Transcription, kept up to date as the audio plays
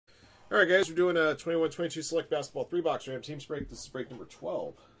All right, guys, we're doing a 21-22 Select Basketball 3-box random teams break. This is break number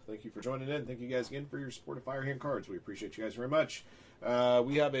 12. Thank you for joining in. Thank you guys again for your support of Firehand Cards. We appreciate you guys very much.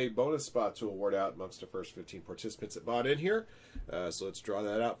 We have a bonus spot to award out amongst the first 15 participants that bought in here. So let's draw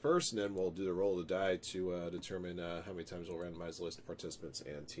that out first, and then we'll do the roll of the die to determine how many times we'll randomize the list of participants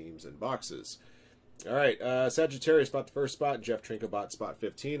and teams and boxes. All right, Sagittarius bought the first spot. Jeff Trinka bought spot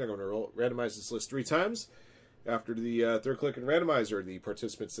 15. I'm going to randomize this list 3 times. After the third click and randomizer, the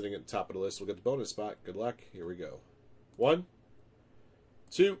participant sitting at the top of the list will get the bonus spot. Good luck. Here we go. 1,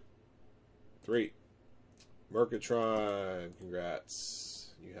 2, 3. Mercatron, congrats.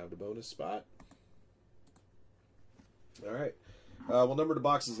 You have the bonus spot. All right. We'll number the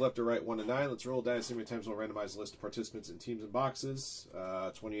boxes left to right, 1 to 9. Let's roll dice. See how many times we'll randomize the list of participants and teams and boxes.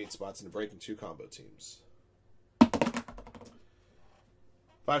 28 spots in the break and 2 combo teams.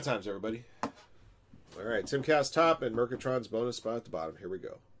 5 times, everybody. All right, Timcast top and Mercatron's bonus spot at the bottom. Here we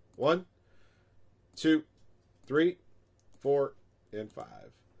go. 1, 2, 3, 4, and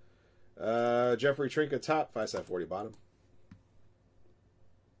 5. Jeffrey Trinka top, 5-side-40 bottom.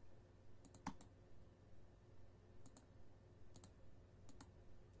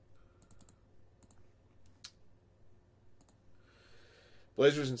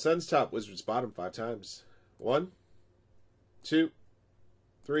 Blazers and Suns top, Wizards bottom, 5 times. 1, 2,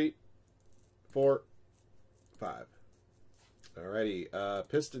 3, 4, 5. Alrighty,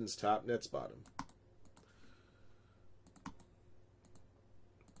 Pistons top, Nets bottom.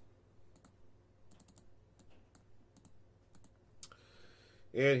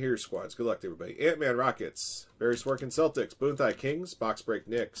 And here's squads. Good luck to everybody. Ant-Man Rockets, Barry Swerkin Celtics, Boonthai Kings, Box Break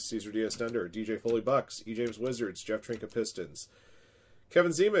Knicks, Caesar Diaz Thunder, DJ Foley Bucks, E. James Wizards, Jeff Trinka Pistons,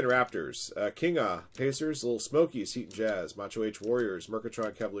 Kevin Zeman Raptors, Kinga Pacers, Little Smokies Heat and Jazz, Macho H Warriors,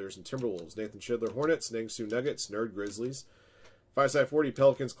 Mercatron Cavaliers and Timberwolves, Nathan Schindler Hornets, Nangsu Nuggets, Nerd Grizzlies, 5-side-40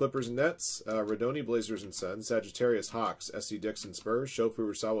 Pelicans Clippers and Nets, Radoni Blazers and Suns, Sagittarius Hawks, SC Dixon Spurs, Shofu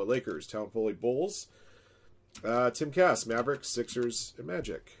Urasawa Lakers, Town Foley Bulls, Tim Cass Mavericks, Sixers and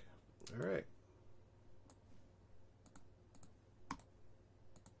Magic. All right.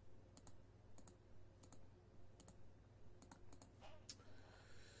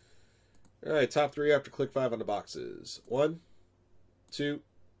 All right, top 3 after click 5 on the boxes. 1, 2,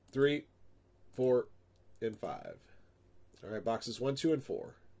 3, 4, and 5. All right, boxes 1, 2, and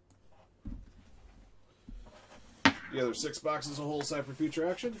 4. The other 6 boxes will hold aside for future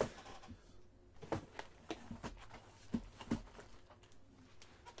action.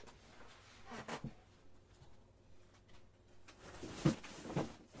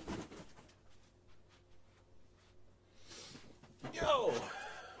 Yo!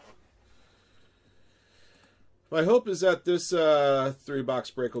 My hope is that this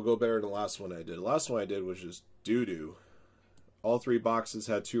 3-box break will go better than the last one I did. The last one I did was just doo-doo. All 3 boxes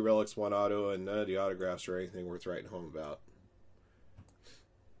had 2 relics, 1 auto, and none of the autographs or anything worth writing home about.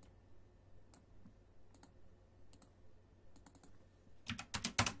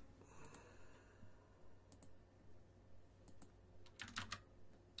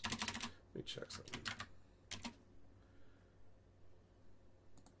 Let me check something.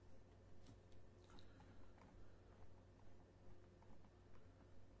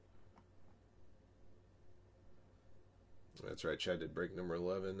 That's right, Chad did break number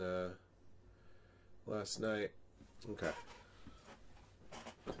 11 last night. Okay.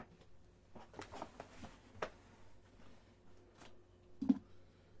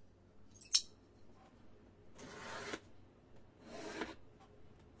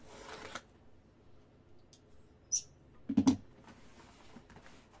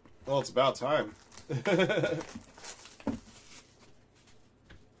 Well, it's about time.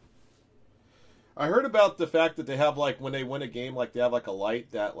 I heard about the fact that they have, like, when they win a game, like, they have, like, a light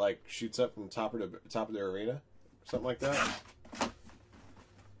that, like, shoots up from the top of their arena. Something like that.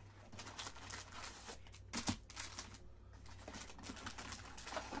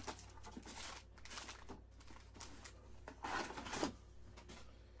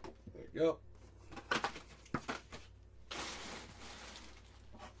 There you go.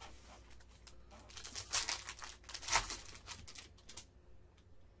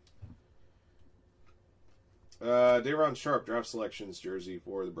 Dayron Sharp draft selections jersey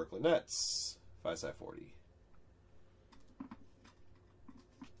for the Brooklyn Nets, 5-side-40.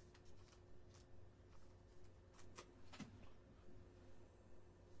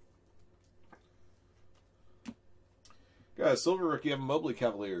 Guys, silver rookie Evan Mobley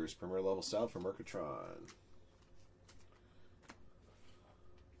Cavaliers, premier level style for Mercatron.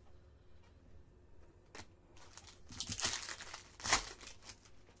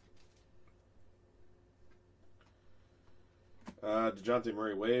 DeJounte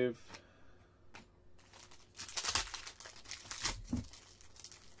Murray wave.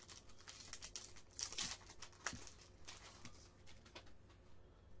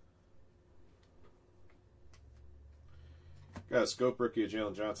 Got a scope rookie of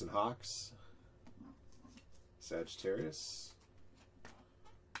Jalen Johnson Hawks. Sagittarius.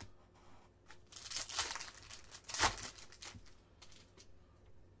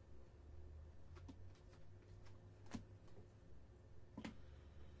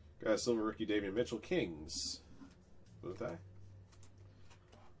 Got a silver rookie Davion Mitchell Kings. Blue tie.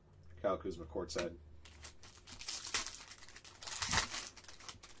 Kyle Kuzma courtside.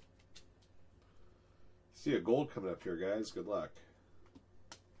 See a gold coming up here, guys. Good luck.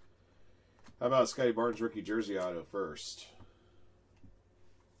 How about Scotty Barnes rookie jersey auto first?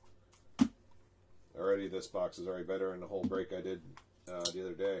 Already, this box is already better than the whole break I did the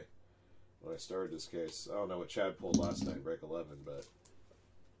other day when I started this case. I don't know what Chad pulled last night, break 11, but.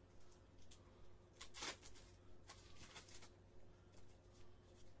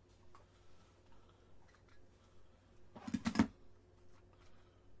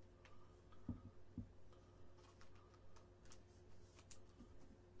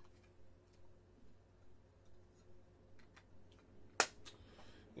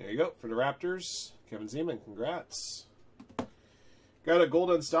 There you go for the Raptors. Kevin Zeman, congrats. Got a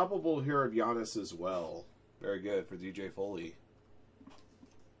gold unstoppable here of Giannis as well. Very good for DJ Foley.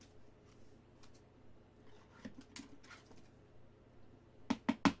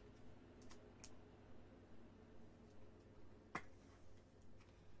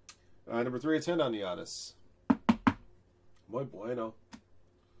 Number 3 of 10 on Giannis. Muy bueno.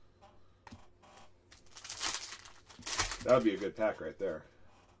 That would be a good pack right there.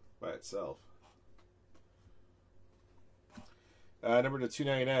 By itself. Number to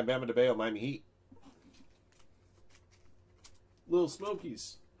 299, Bam Adebayo, Miami Heat. Little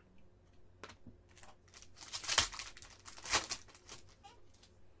Smokies.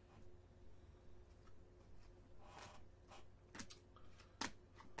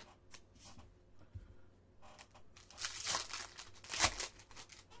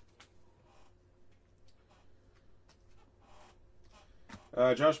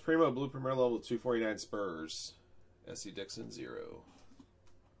 Josh Primo, blue premier level 249 Spurs. S.C. Dixon, 0.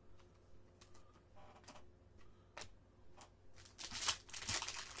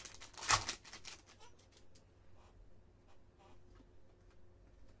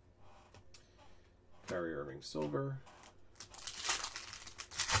 Kyrie Irving, silver.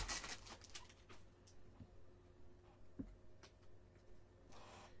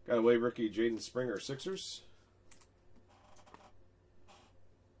 Got a wave rookie, Jaden Springer, Sixers.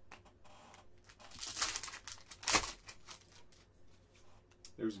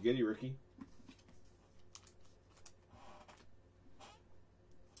 There's a Giddey rookie.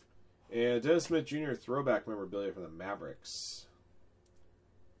 And Dennis Smith Jr. throwback memorabilia from the Mavericks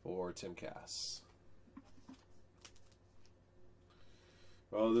for Tim Cass.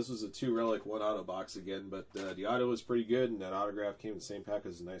 Well, this was a 2 relic 1 auto box again, but the auto was pretty good, and that autograph came in the same pack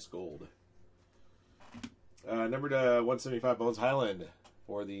as a nice gold. Number to 175 Bones Highland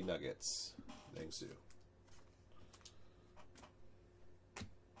for the Nuggets. Thanks, Sue.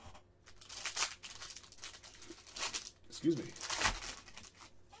 Excuse me.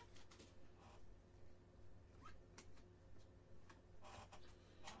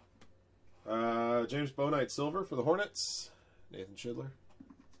 James Bonite silver for the Hornets. Nathan Schindler.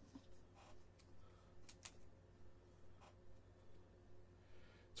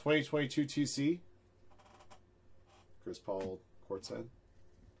 (2022) TC. Chris Paul courtside.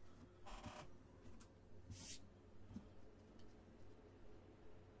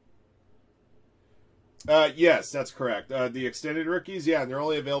 Yes, that's correct. The extended rookies, yeah, and they're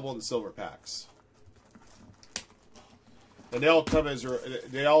only available in the silver packs. And they all come as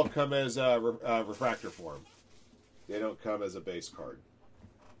refractor form. They don't come as a base card.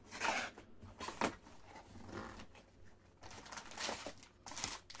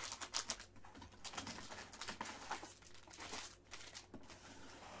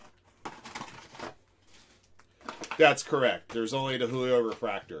 That's correct. There's only the Julio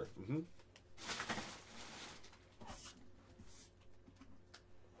refractor.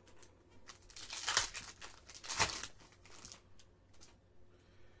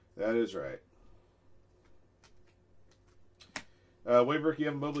 That is right. Wave rookie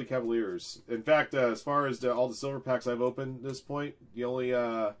Evan Mobley Cavaliers. In fact, as far as all the silver packs I've opened at this point, the only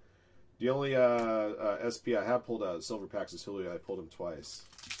SP I have pulled out of silver packs is Julio. I pulled him twice.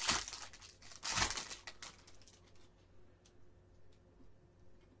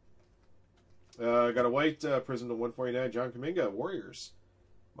 Got a white prism to 149. John Kuminga, Warriors.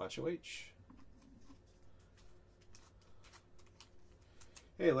 Macho H.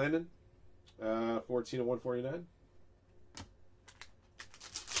 Hey, Landon. 14 to 149.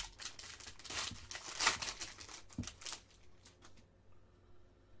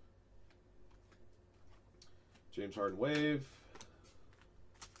 James Harden Wave.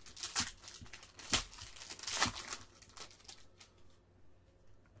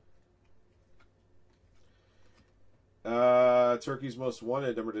 Turkey's Most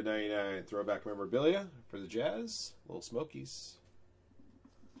Wanted, number to 99. Throwback memorabilia for the Jazz. Little Smokies.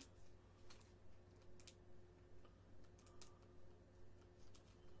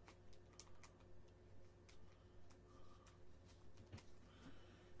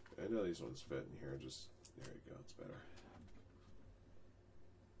 I know these ones fit in here. Just there you go. It's better.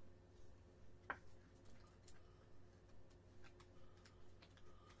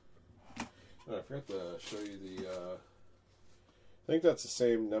 Oh, I forgot to show you the. I think that's the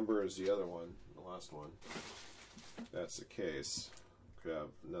same number as the other one, the last one. That's the case. Could have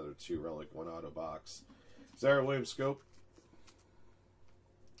another 2 relic, 1 auto box. Zaire Williams Scope.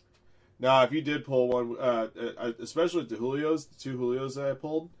 Now, if you did pull one, especially the Julios, the 2 Julios that I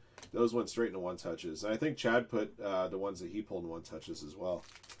pulled, those went straight into 1 touches. And I think Chad put the ones that he pulled in 1 touches as well.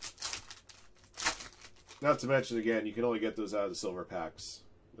 Not to mention, again, you can only get those out of the silver packs,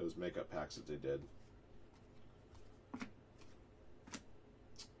 those makeup packs that they did.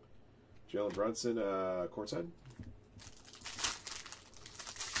 Jalen Brunson, courtside.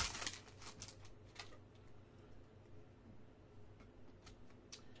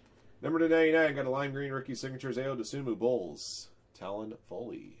 Number to 99, got a lime green rookie signatures. Ayo Dosunmu Bulls. Talon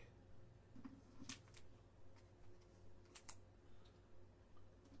Foley.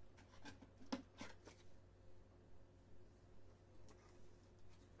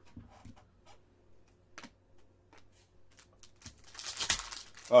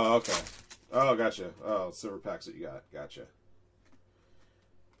 Oh, okay. Oh, gotcha. Oh, silver packs that you got. Gotcha.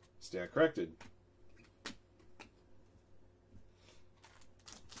 Stand corrected.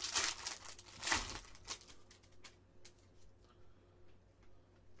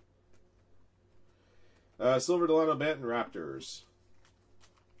 Silver Delano Banton Raptors.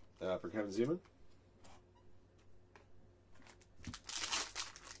 For Kevin Zeman.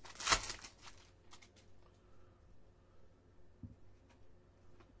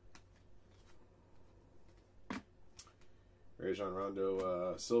 Rajon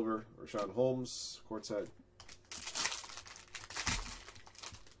Rondo, silver. Rashawn Holmes, courtside.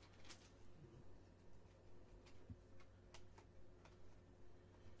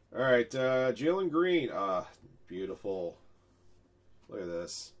 All right, Jalen Green. Beautiful. Look at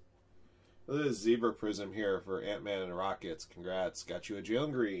this. Look at this zebra prism here for Ant-Man and the Rockets. Congrats. Got you a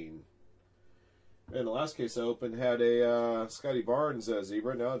Jalen Green. And the last case I opened had a Scotty Barnes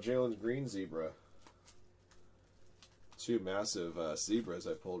zebra. Now Jalen Green zebra. 2 massive zebras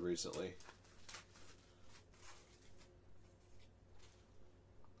I pulled recently.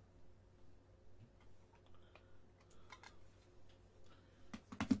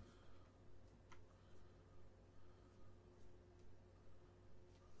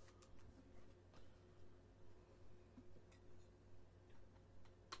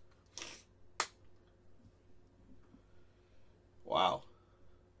 Wow.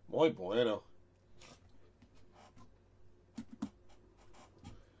 Muy bueno.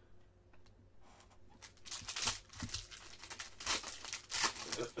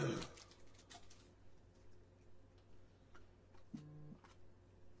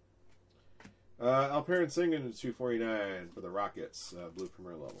 Alperen Sengun to 249 for the Rockets, blue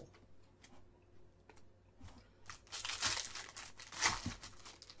premier level.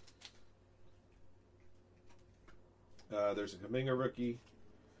 There's a Kuminga rookie.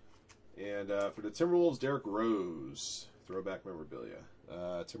 And for the Timberwolves, Derrick Rose, throwback memorabilia.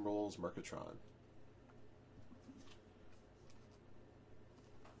 Timberwolves, Mercatron.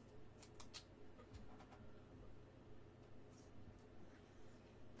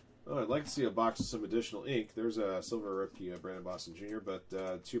 Oh, I'd like to see a box with some additional ink. There's a silver rookie, Brandon Boston Jr., but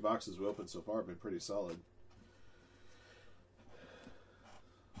 2 boxes we opened so far have been pretty solid.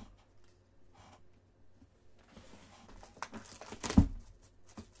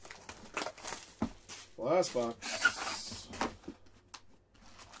 Last box.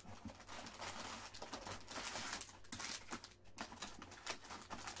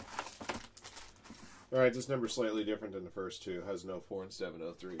 Alright, this number's slightly different than the first 2. It has no 4 instead of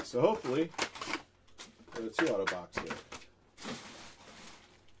an 03. So hopefully, we have a 2 auto box here.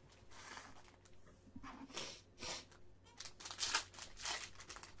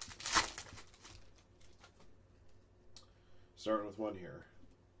 Starting with one here.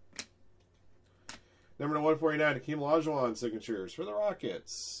 Number 149, Hakeem Olajuwon signatures for the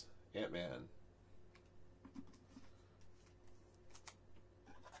Rockets. Ant-Man.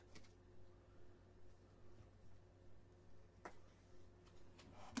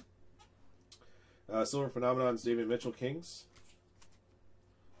 Silver Phenomenon's David Mitchell Kings.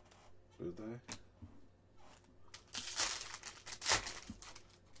 Who the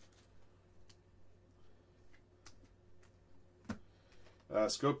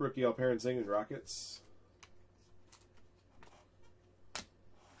Scope rookie Alperen Sengun Rockets.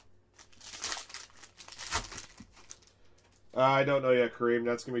 I don't know yet, Kareem.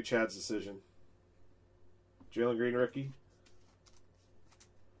 That's going to be Chad's decision. Jalen Green rookie.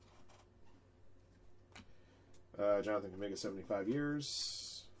 Jonathan Kuminga, 75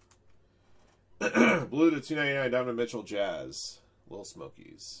 years. Blue to 299, Donovan Mitchell Jazz. Little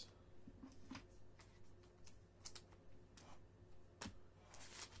Smokies.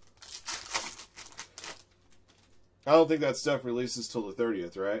 I don't think that stuff releases till the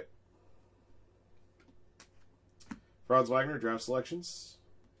 30th, right? Franz Wagner, draft selections.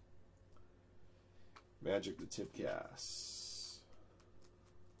 Magic the Tipcast.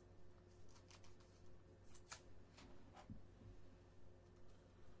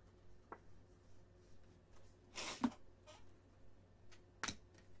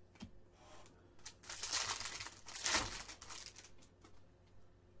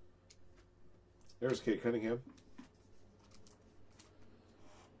 There's Kate Cunningham.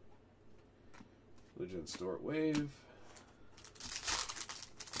 Legend Stort Wave.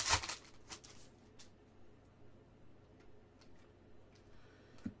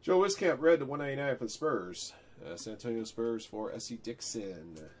 Joe Wiskamp, red to 199 for the Spurs. San Antonio Spurs for S.C.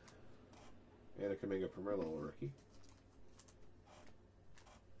 Dixon. And a Kuminga Permello rookie.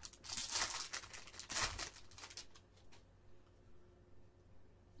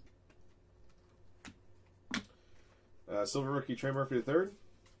 Silver rookie Trey Murphy III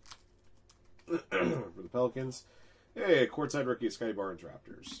for the Pelicans. Hey, courtside rookie Scotty Barnes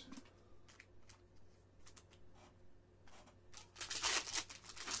Raptors.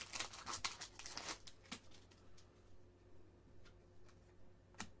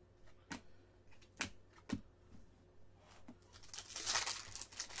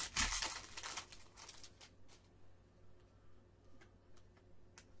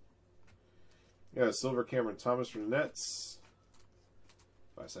 Yeah, silver Cameron Thomas for the Nets.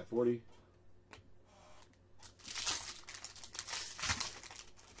 5/40.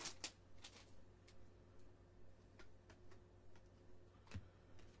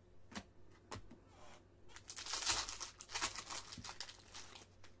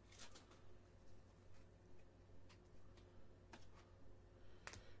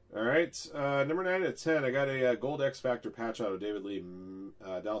 All right, number 9 at 10. I got a gold X Factor patch out of David Lee,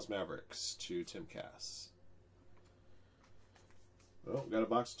 Dallas Mavericks to Tim Cass. Oh, got a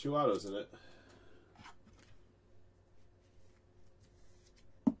box of 2 autos in it.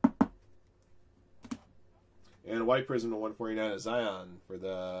 And a white prism to 149 of Zion for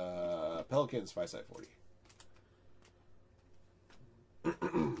the Pelicans, 5/40.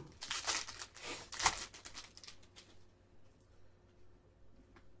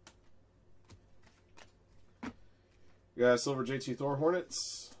 Got silver JT Thor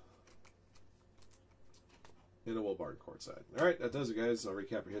Hornets. And a Will Barton courtside. Alright, that does it, guys. I'll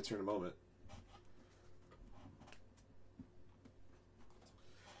recap your hits here in a moment.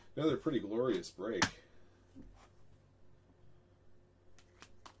 Another pretty glorious break.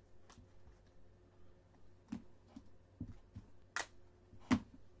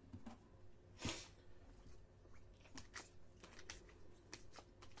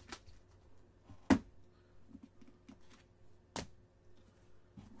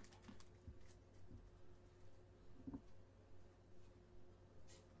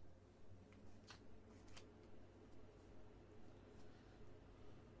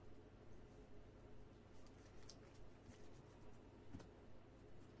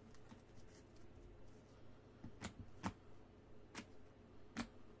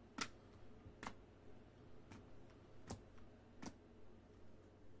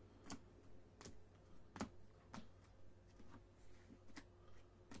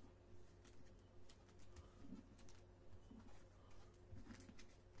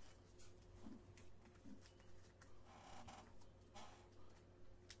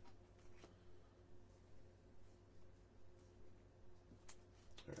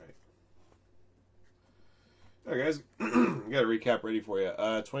 All right, guys, got a recap ready for you.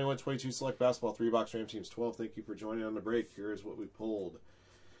 21-22 select basketball 3-box Ram Teams 12. Thank you for joining on the break. Here's what we pulled.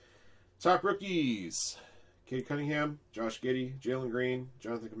 Top rookies. Cade Cunningham, Josh Giddey, Jalen Green,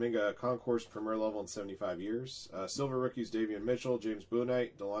 Jonathan Kuminga, Concourse Premier Level in 75 years. Silver rookies, Davion Mitchell, James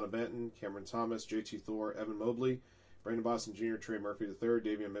Bouknight, Delana Benton, Cameron Thomas, JT Thor, Evan Mobley, Brandon Boston Jr., Trey Murphy III,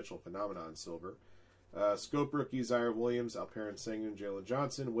 Davion Mitchell, Phenomenon Silver. Scope rookies, Zaire Williams, Alperen Sengun, Jalen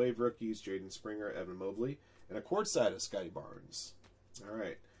Johnson. Wave rookies, Jaden Springer, Evan Mobley. And a courtside of Scotty Barnes. All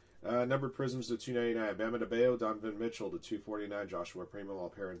right. Numbered Prisms to 299, Bama DeBayo, Donovan Mitchell to 249, Joshua Primo,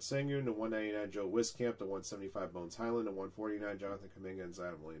 Alperen Sengun to 199, Joe Wieskamp to 175, Bones Highland to 149, Jonathan Kuminga and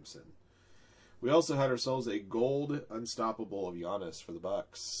Zion Williamson. We also had ourselves a gold unstoppable of Giannis for the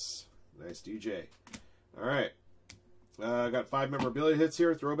Bucks. Nice DJ. All right. Got 5 memorabilia hits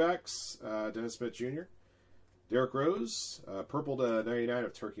here, throwbacks. Dennis Smith Jr., Derrick Rose, purple to 99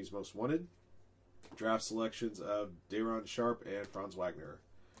 of Turkey's Most Wanted. Draft selections of Day'Ron Sharpe and Franz Wagner.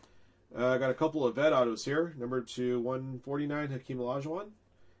 Got a couple of vet autos here. Number to 149, Hakeem Olajuwon.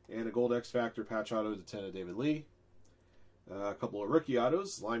 And a gold X Factor patch auto to 10 of David Lee. A couple of rookie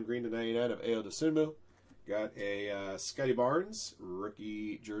autos. Lime green to 99 of Ayo Dosunmu. Got a Scotty Barnes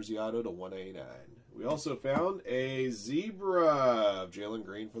rookie jersey auto to 189. We also found a zebra of Jalen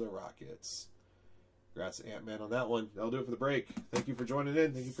Green for the Rockets. Congrats to Ant-Man on that one. That'll do it for the break. Thank you for joining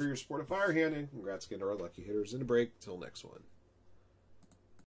in. Thank you for your support of Firehand. And congrats again to our lucky hitters in the break. Till next one.